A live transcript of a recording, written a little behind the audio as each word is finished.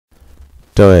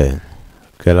Toe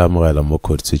kela mogala mo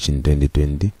code switching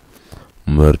 2020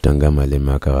 mo re tanga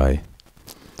malema ka gae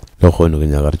le kgone go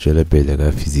nyaga re tšwele pele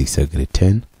ka physics ya grade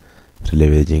 10 re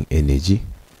lebeletseng energy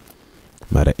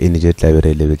mara energy tla be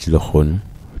re lebetse le kgone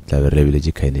tla be re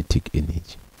lebeletse kinetic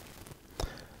energy.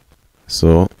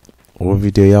 So go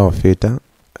video ya go feta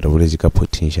re boletse ka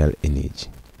potential energy.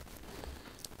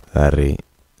 Are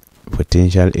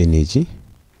potential energy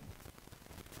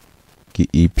ki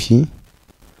EP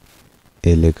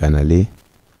ele kana le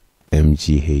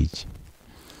mgh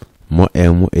mo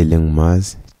m eleng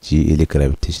mass, g ele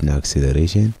gravitational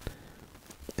acceleration,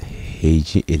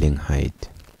 h eleng height.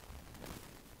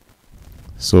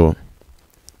 So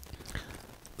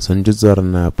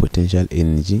sonjuzorna potential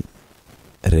energy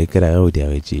re kra go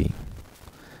diagetse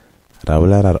ra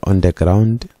bolela on the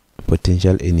ground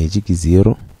potential energy ki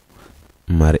 0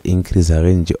 mar increase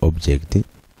range object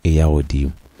e ya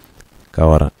godimo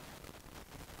ka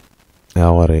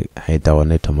gore height ya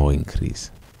one thoma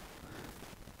increase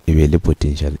e be le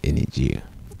potential energy.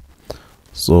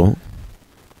 So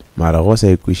mara go sa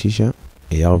ikwishisha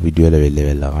e ya go video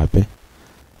lebella gape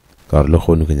ka gore le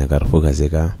kgone go nyaka re focus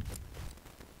ka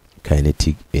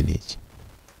kinetic energy.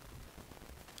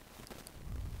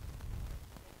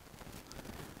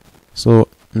 So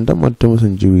nda motho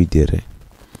sonje o dire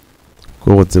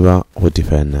go go tseba go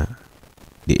define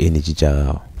the energy tša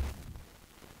gago.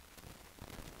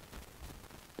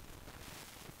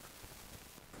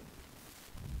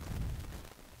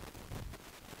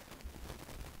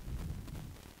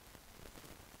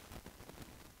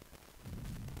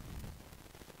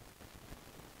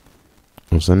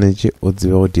 O swanetše o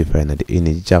tsebe go define the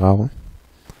energy tša gago.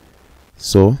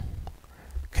 So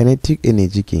kinetic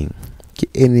energy ke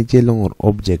energy e leng gore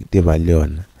object e ba le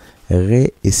yona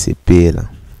ge e sepela.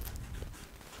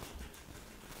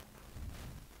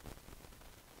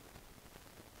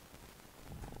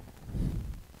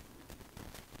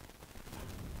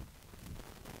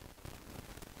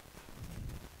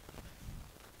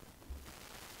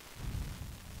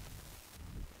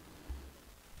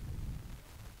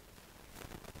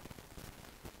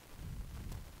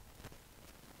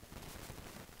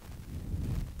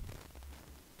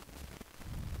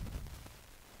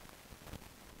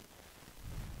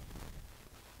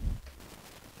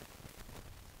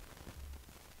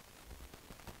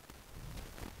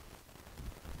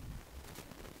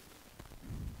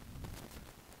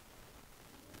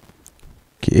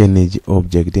 Energy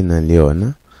object na le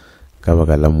yona ka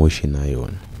baka la motion na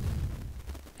yona.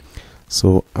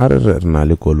 So are re na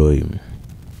le koloi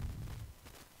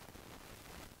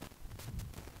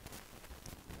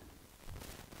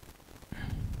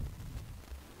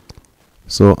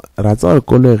so ra tsa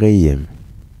koloi ge yem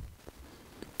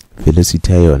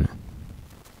velocity ya yona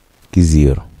ki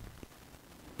 0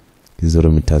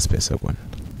 meters per second.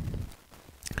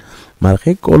 Mara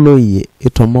ge koloi e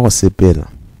thoma go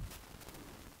sepela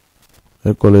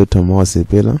e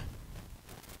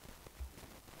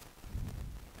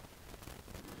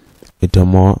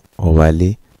tomo o ba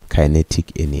le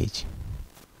kinetic energy.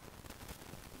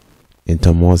 E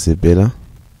tomo sepela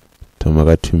tomo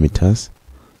ka 2 meters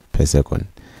per second.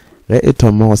 Ge e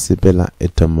tomo sepela e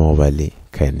tomo o ba le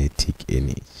kinetic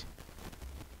energy.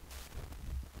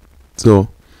 So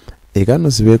e ka no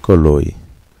sebe koloi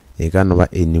e ka no ba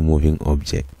any moving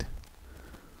object.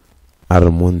 Are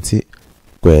monti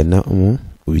kwena mo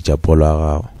o bitša polo ya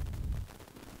gago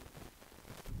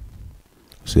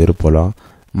swere polo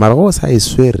mara go sa e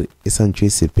swere e santšwe e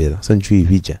sepela santšwe e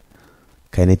bitša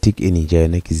kinetic energy ya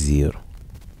yona ke 0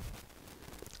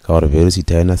 ka gore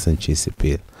velocity ya yona santšwe e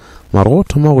sepela. Mara go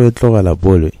thoma go e tlogela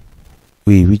polo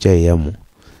o e bitša e ya mo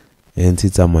e ntse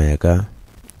tsamaya ka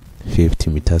 50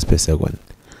 meters per second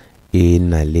e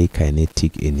na le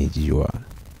kinetic energy jwalo.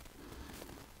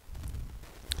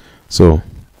 So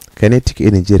kinetic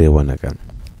energy re bona kan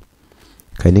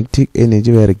kinetic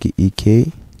energy where ki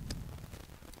ek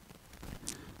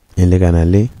ele kana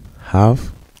le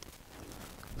half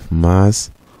mass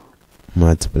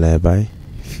multiplied by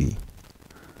v.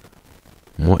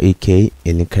 Mo ek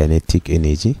ele kinetic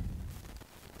energy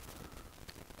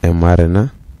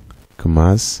emarena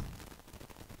mass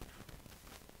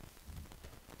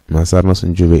arna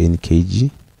sunjube in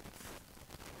kg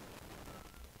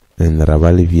and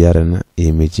rabali viarana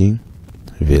imaging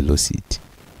velocity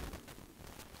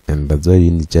and that's why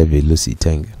unit of velocity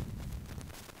angle.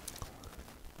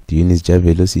 The unit of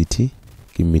velocity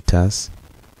ki meters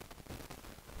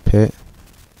per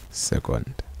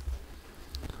second.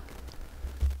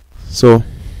 So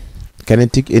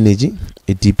kinetic energy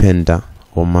it depends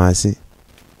on mass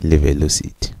le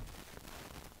velocity.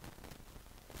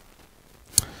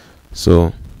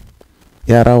 So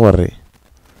ya ra gore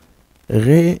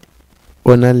ge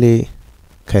ona le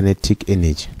kinetic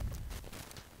energy,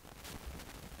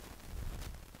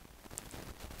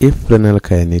 if renal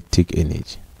kinetic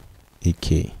energy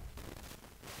ek,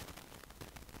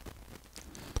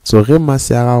 so ge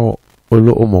mass ya gago o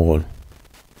le o mogolo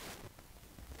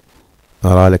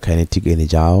ra le kinetic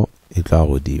energy ao e tla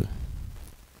godimo.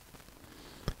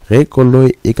 Ge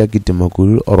koloi e ka kitima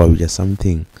kudu or wa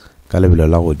something ka lebelo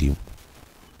la godimo,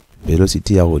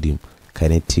 velocity ya godimo,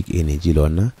 kinetic energy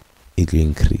lona it will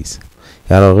increase.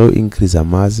 Ya re ge increase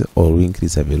mass or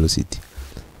increase velocity,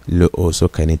 le also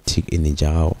kinetic energy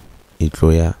ao e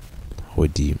tlo ya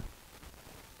godimo.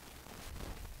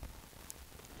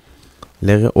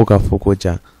 Le ge o ka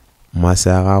fokotša mass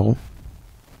ya gago,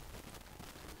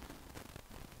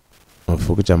 o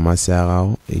fokotša mass ya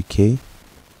gago ak,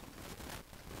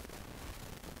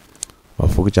 o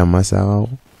fokotša mass ya gago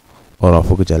or o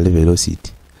fokotša le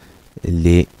velocity,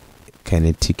 le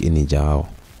kinetic energy ya gago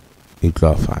e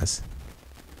tloa fase.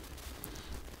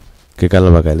 Ke ka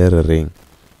lebaka le re reng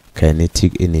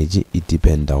kinetic energy e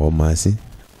dependa go mass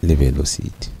le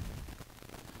velocity.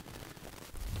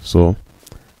 So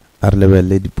a re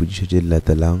lebelele dipotšišo tše di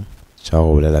latelang tša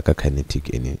go bolela ka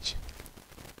kinetic energy.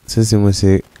 Se sengwe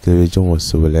se ke lebetšeng go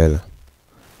se bolela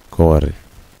ke gore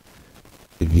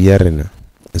v ya rena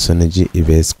e swanetše e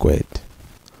be squared,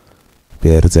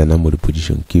 pe re tsena mo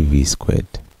dipotšišong ke v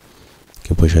squared,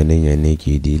 ke pošane nyane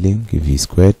ke e dileng ke v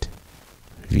squared.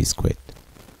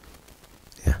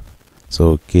 Yeah.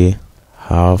 So ke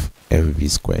half mv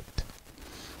squared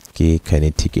ke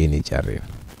kinetic energy ya rena.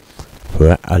 Go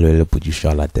a lwele potšišo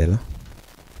a latela.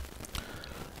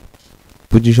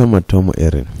 Potšišo mathomo e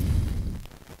rena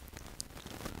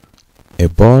a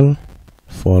ball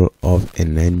fall off a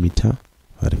 9 meter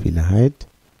vertical height,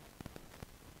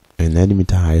 a 9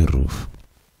 meter high roof.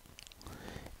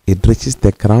 It reaches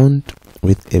the ground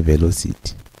with a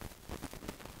velocity.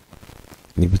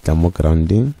 If it's more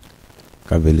grounding,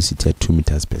 a velocity at 2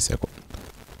 meters per second.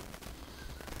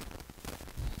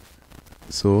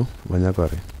 So,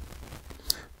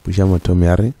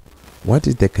 what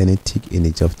is the kinetic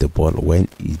energy of the ball when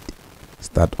it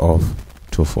starts off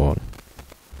to fall?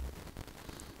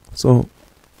 So,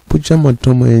 pucha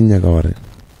matomo e nyaga gore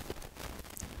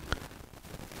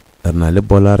re na le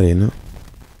bola rena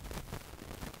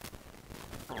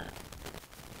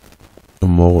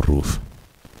mo roof,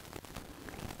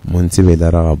 mo ntse be la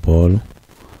ra bolo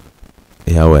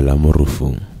ya wela mo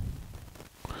roofung.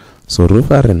 So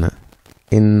roof arena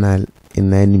in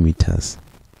 9 meters,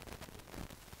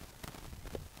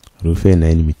 roof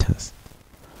 9 meters.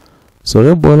 So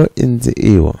ge bolo e ntse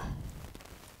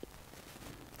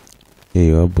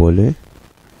ewa bole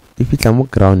e fitla mo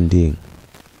grounding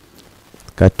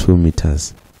ka 2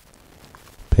 meters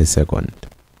per second.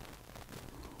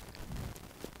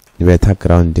 E betha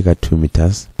ground ka 2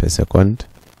 meters per second.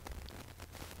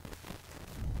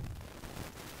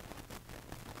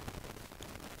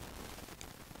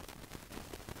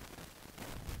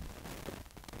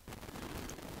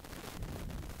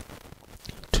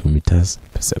 Meters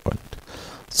per second.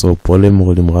 So bolo mo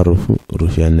godimo ga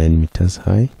roof ya 9 meters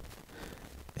high,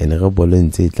 and ge bolo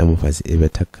ntse e tla mo fase e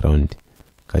betha ground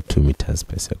ka 2 meters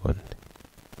per second.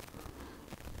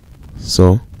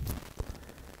 So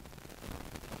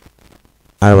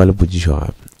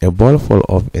a ball fall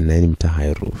off a 9 meter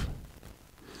high roof.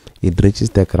 It reaches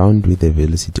the ground with a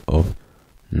velocity of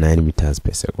 9 meters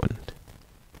per second.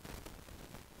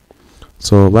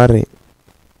 So Barry,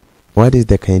 what is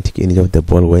the kinetic energy of the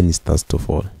ball when it starts to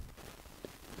fall?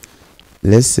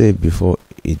 Let's say before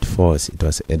it falls, it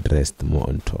was at rest more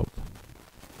on top.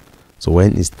 So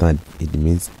when it starts, it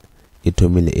means it will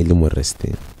be a little more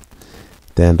resting.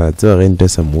 Then that's why when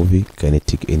there's a movie,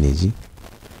 kinetic energy,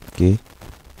 okay,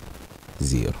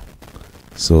 0.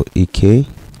 So EK,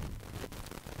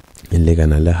 and we're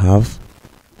gonna have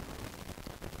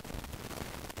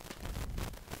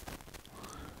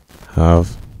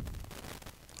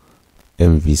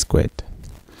mv squared.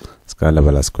 Scala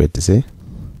bala squared to say.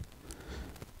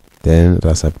 Then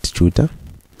ra substitute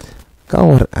ka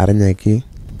or aranya ke,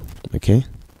 okay,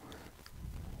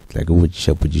 like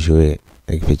bujisho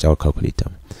like fetch our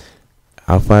calculator.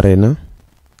 Alpha rena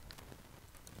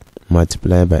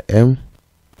multiply by m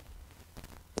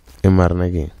arna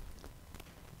again.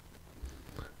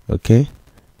 Okay,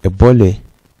 a ball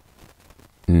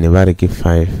never get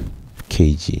 5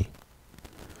 kg.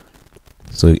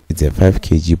 So it's a 5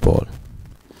 kg ball.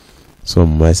 So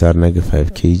mass arna get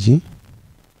 5 kg.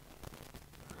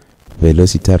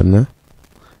 Velocity arna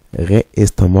re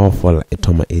estama fall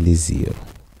etoma eli 0.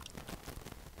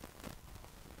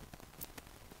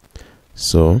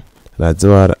 So la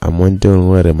tswar amount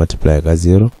ngwe multiply ka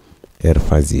 0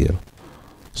 fa 0.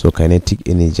 So kinetic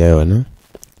energy yona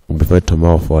before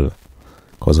tomorrow fall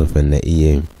cause of an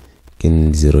EM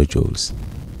in 0 joules.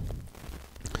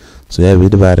 So yeah, we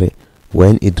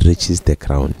when it reaches the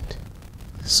ground.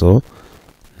 So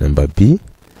number B,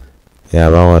 yeah,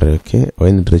 okay,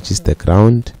 when it reaches the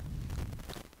ground,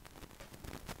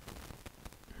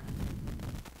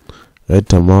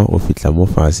 retama o fitla mo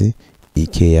fase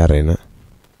EK ya rena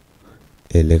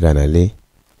e lekana le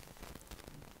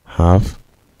half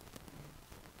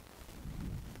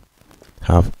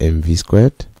mv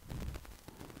squared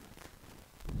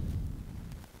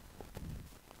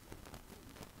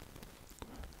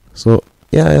so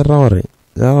yeah error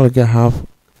ke half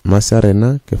mass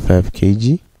arena ke 5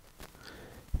 kg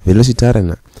velocity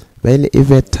arena while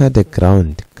eveta the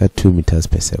ground ka 2 meters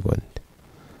per second.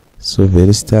 So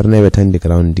velocity arena eveta the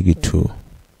ground digi 2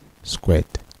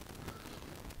 squared.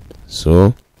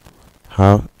 So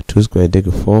half 2 squared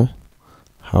digi 4,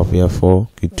 half ya 4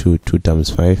 ki 2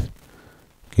 times 5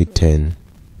 ki 10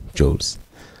 joules.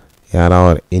 Yara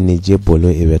or energy bolo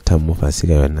eveta mo fase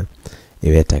ka yona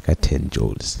eveta ka 10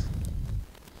 joules.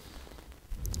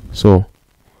 So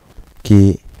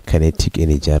ki kinetic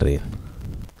energy arena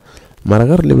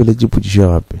maragar level ji putisha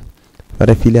gape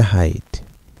para file height.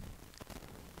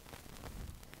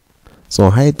 So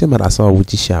height mara sawa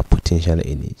putisha potential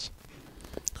energy.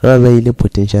 Kwa ile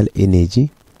potential energy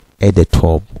at the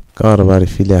top. Kwa para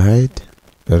file height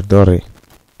verdore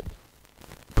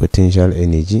potential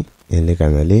energy ele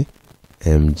kanale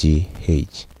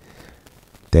mgh.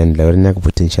 Then la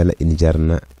potential energy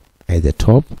arena at the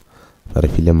top. Para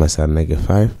file masarna ke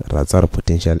 5 razar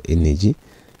potential energy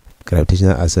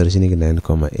gravitational acceleration ke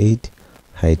 9.8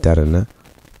 height arena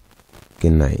ke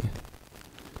 9.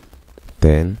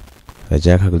 Then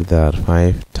raja calculator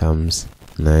 5 times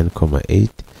 9.8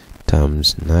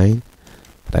 times 9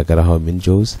 ragara how many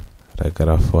joules?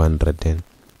 Ragara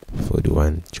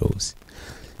 441 joules.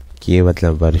 Ki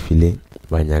batla para file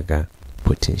banyaga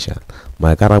potential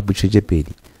makara bucheje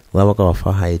pedi lawa ka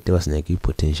fa height wasnyaki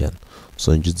potential.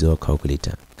 So use your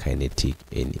calculator kinetic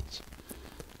energy.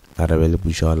 Arabelle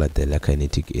bushala de la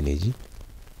kinetic energy.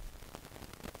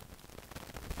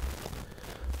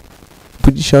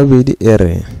 Pudisha vedi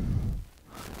ere.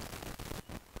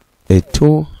 A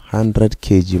 200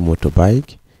 kg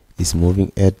motorbike is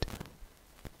moving at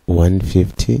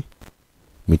 150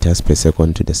 meters per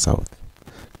second to the south.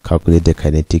 Calculate the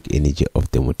kinetic energy of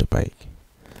the motorbike.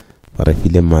 Para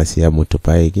file mass ya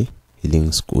motorbike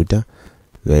healing scooter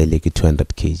vele ki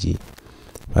 200 kg.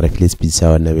 Para file speed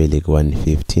sawa na vele ki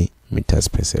 150 meters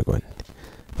per second.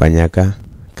 Panyaka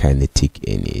kinetic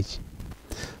energy.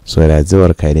 So that's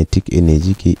our kinetic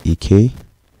energy ki EK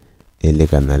ele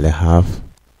kanale half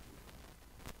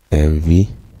mv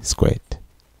squared.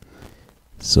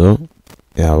 So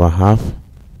our half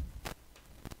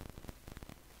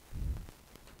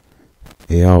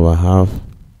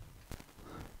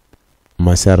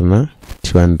masarna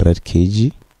 200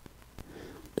 kg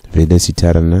velocity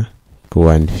arena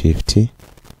 150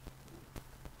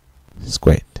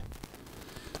 squared.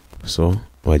 So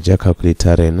waja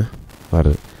calculator arena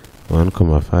for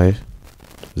 1.5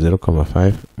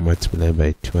 0.5 multiplied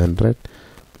by 200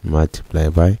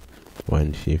 multiplied by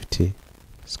 150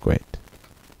 squared.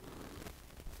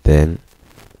 Then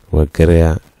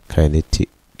wagarea kinetic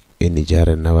energy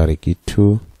arena wariki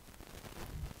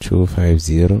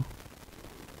 250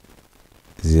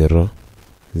 000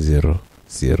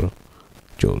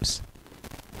 joules.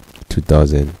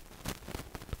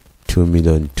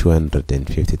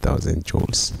 2,250,000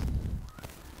 joules.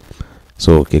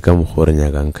 So kekam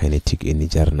khorenya gang kinetic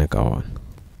energy arena kawan.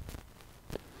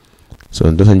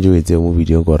 So ndo sanju ite mu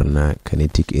video korna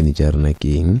kinetic energy arena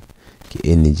king ki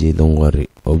energy longwari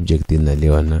object na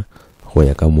lewana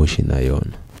khoya ka motion na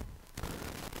yona.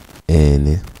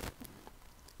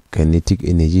 Kinetic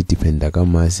energy dependa ka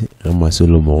mass lo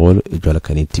mogolo e jwala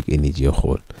kinetic energy e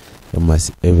kholo.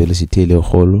 Mass velocity le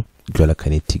kholo jwala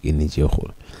kinetic energy e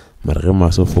kholo. Mara ge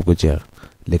mass o fokotjega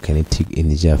le kinetic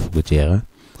energy a fokotjega,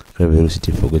 ge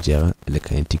velocity fokotjega le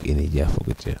kinetic energy a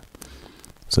fokotjega.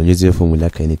 So use formula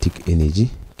kinetic energy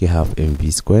ke half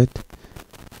mv squared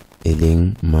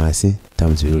eling mass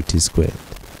times velocity squared.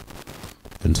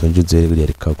 And so use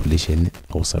the calculation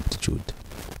or substitute.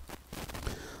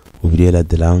 Video la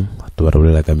delang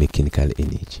tuwarabula ka mechanical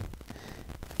energy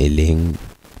eling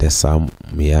the sum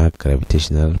ya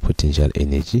gravitational potential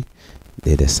energy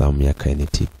the sum ya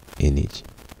kinetic energy.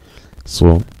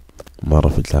 So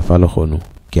marafit la falo khono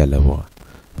kia la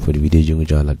for the video jungu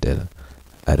jala dela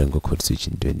arango code switch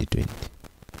in 2020.